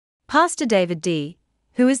Pastor David D.,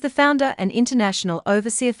 who is the founder and international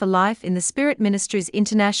overseer for Life in the Spirit Ministries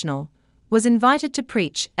International, was invited to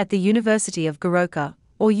preach at the University of GOROKA,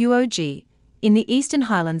 or UOG, in the Eastern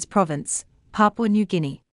Highlands Province, Papua New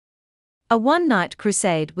Guinea. A one-night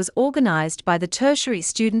crusade was organized by the Tertiary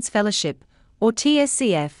Students Fellowship, or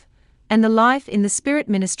TSCF, and the Life in the Spirit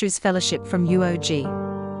Ministries Fellowship from UOG.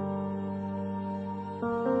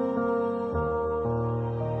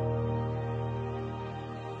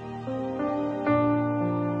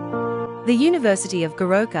 The University of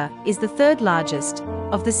GOROKA is the third largest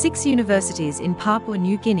of the 6 universities in Papua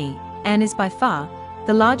New Guinea and is by far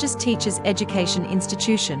the largest teachers' education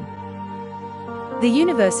institution. The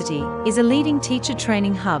university is a leading teacher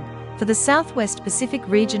training hub for the Southwest Pacific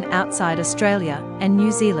region outside Australia and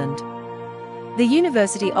New Zealand. The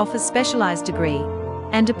university offers specialized degree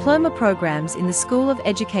and diploma programs in the School of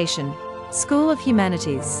Education, School of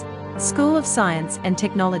Humanities, School of Science and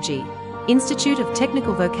Technology, Institute of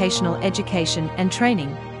Technical Vocational Education and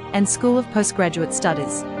Training, and School of Postgraduate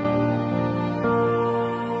Studies.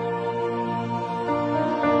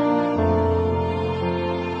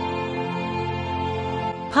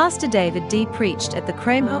 Pastor David D. preached at the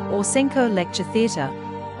Kramer or Senko Lecture Theatre,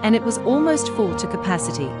 and it was almost full to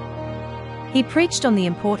capacity. He preached on the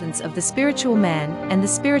importance of the spiritual man and the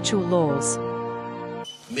spiritual laws.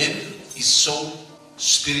 Man is soul,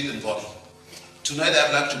 spirit and body. Tonight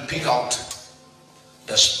I'd like to pick out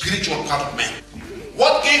the spiritual part of man.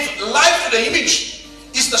 What gave life to the image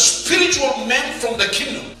is the spiritual man from the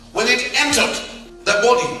kingdom when it entered the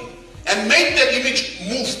body and made that image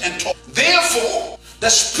move and talk. Therefore, the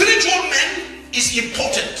spiritual man is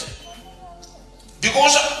important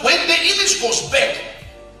because when the image goes back,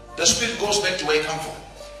 the spirit goes back to where it came from.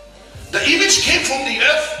 The image came from the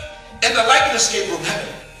earth and the likeness came from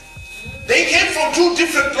heaven. They came from 2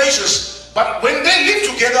 different places. But when they live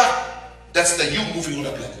together, that's the you moving on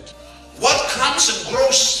the planet. What comes and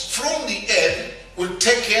grows from the earth will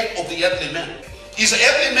take care of the earthly man. He's an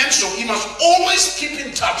earthly man, so he must always keep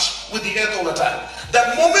in touch with the earth all the time.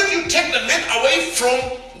 The moment you take the man away from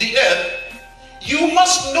the earth, you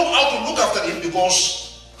must know how to look after him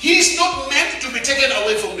because he is not meant to be taken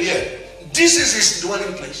away from the earth. This is his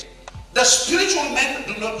dwelling place. The spiritual men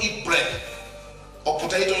do not eat bread or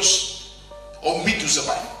potatoes or meat to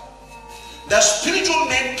survive. The spiritual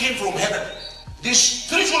man came from heaven. This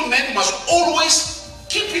spiritual man must always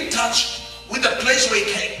keep in touch with the place where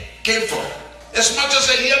he came from. As much as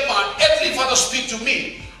I hear my earthly father speak to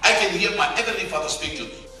me, I can hear my heavenly father speak to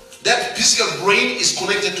me. That physical brain is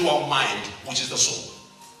connected to our mind, which is the soul.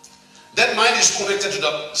 That mind is connected to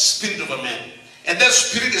the spirit of a man. And that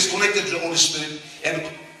spirit is connected to the Holy Spirit. And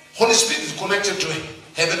Holy Spirit is connected to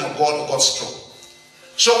heaven or God or God's throne.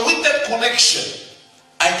 So with that connection,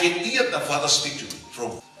 I can hear the Father speak to me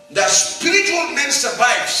from. The spiritual man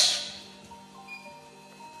survives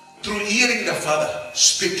through hearing the Father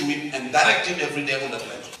speak to him and direct him every day on the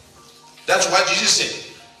planet. That's why Jesus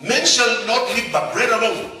said, men shall not live by bread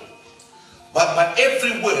alone, but by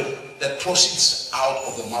every word that proceeds out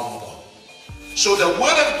of the mouth of God. So the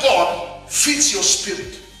word of God feeds your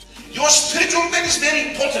spirit. Your spiritual man is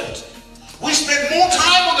very important. We spend more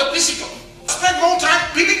time on the physical. Spend more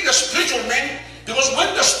time building the spiritual man. Because when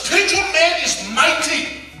the spiritual man is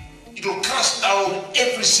mighty, it will cast down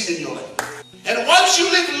every sin in your life. And once you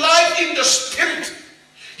live life in the spirit,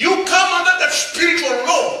 you come under that spiritual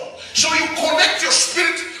law. So you connect your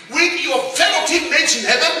spirit with your fellow teammates in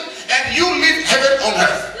heaven and you live heaven on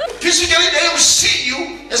earth. Physically, they will see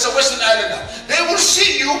you as a Western Islander. They will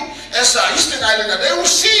see you as an Eastern Islander. They will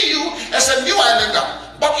see you as a New Islander.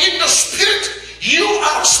 But in the spirit, you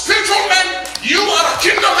are a spiritual man. You are a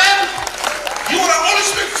kingdom man. You are a Holy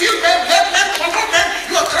Spirit filled man, led man, control man.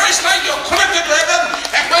 You are Christ-like, you are connected to heaven.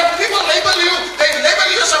 And when people label you, they label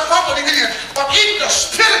you as a Papua New Guinean. But in the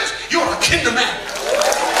spirit, you are a kingdom man.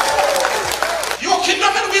 Your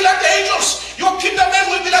kingdom man will be like the angels. Your kingdom man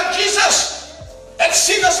will be like Jesus. And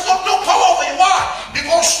sin has got no power over you. Why?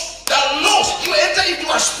 Because the laws, you enter into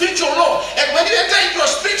a spiritual law. And when you enter into a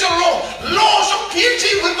spiritual law, laws of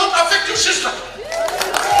piety will not affect your system.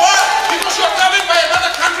 Why? Because you are governed by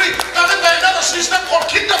another country, governed by another system called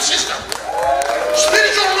kingdom system.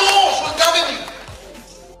 Spiritual laws will govern you.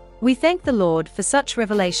 We thank the Lord for such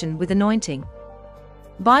revelation with anointing.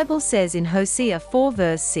 Bible says in Hosea 4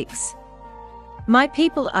 verse 6, "My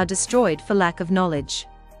people are destroyed for lack of knowledge."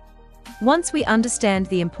 Once we understand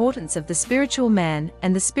the importance of the spiritual man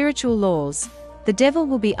and the spiritual laws, the devil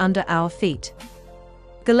will be under our feet.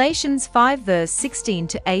 Galatians 5 verse 16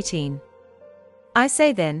 to 18. I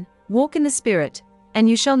say then, walk in the Spirit, and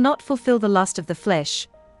you shall not fulfill the lust of the flesh,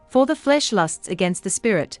 for the flesh lusts against the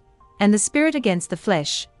Spirit, and the Spirit against the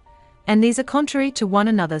flesh, and these are contrary to one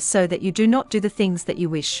another, so that you do not do the things that you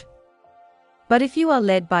wish. But if you are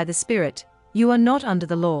led by the Spirit, you are not under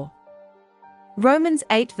the law. Romans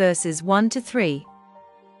 8 verses 1-3.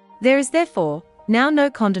 There is therefore now no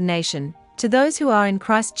condemnation to those who are in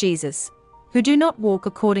Christ Jesus, who do not walk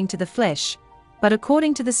according to the flesh, but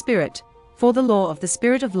according to the Spirit, for the law of the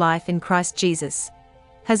Spirit of life in Christ Jesus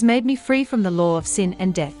has made me free from the law of sin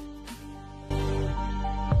and death.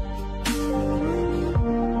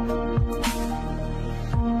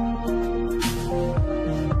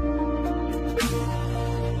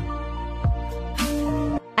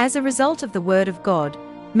 As a result of the Word of God,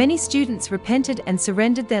 many students repented and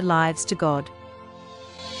surrendered their lives to God.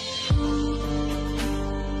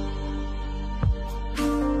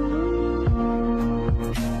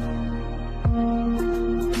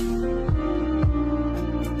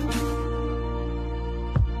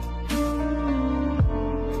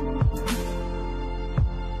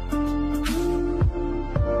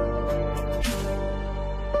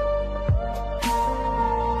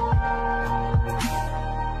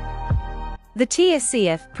 The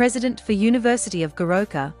TSCF president for University of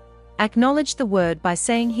GOROKA acknowledged the word by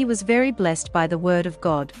saying he was very blessed by the word of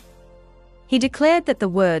God. He declared that the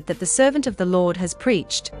word that the servant of the Lord has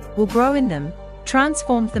preached will grow in them,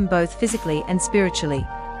 transform them both physically and spiritually.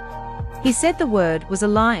 He said the word was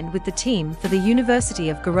aligned with the team for the University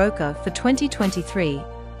of GOROKA for 2023,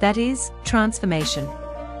 that is, transformation.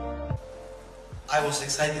 I was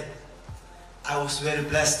excited. I was very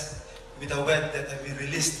blessed with the word that had been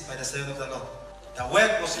released by the servant of the Lord. The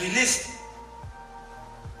word was released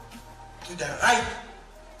to the right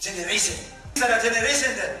generation. These are the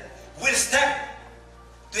generation that will stand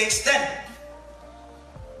to extend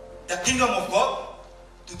the kingdom of God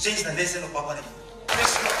to change the nation of Papua New Guinea.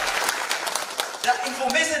 The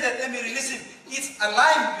information that they be releasing is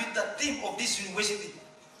aligned with the theme of this university.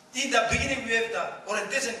 In the beginning, we have the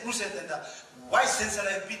orientation crusade, and the Vice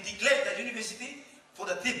Chancellor has been declared the university for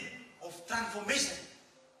the theme of transformation.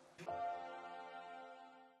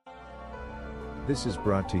 This is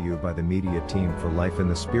brought to you by the media team for Life in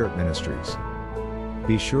the Spirit Ministries.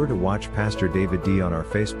 Be sure to watch Pastor David D on our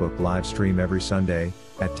Facebook live stream every Sunday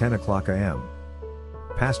at 10 o'clock a.m.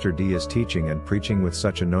 Pastor D is teaching and preaching with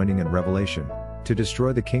such anointing and revelation to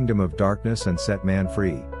destroy the kingdom of darkness and set man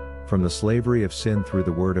free from the slavery of sin through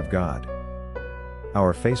the Word of God.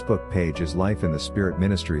 Our Facebook page is Life in the Spirit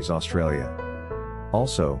Ministries Australia.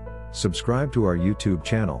 Also, subscribe to our YouTube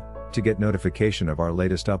channel to get notification of our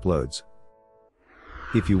latest uploads.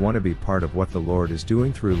 If you want to be part of what the Lord is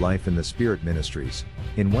doing through Life in the Spirit Ministries,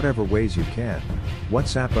 in whatever ways you can,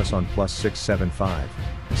 WhatsApp us on +675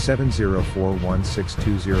 704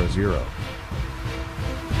 16200.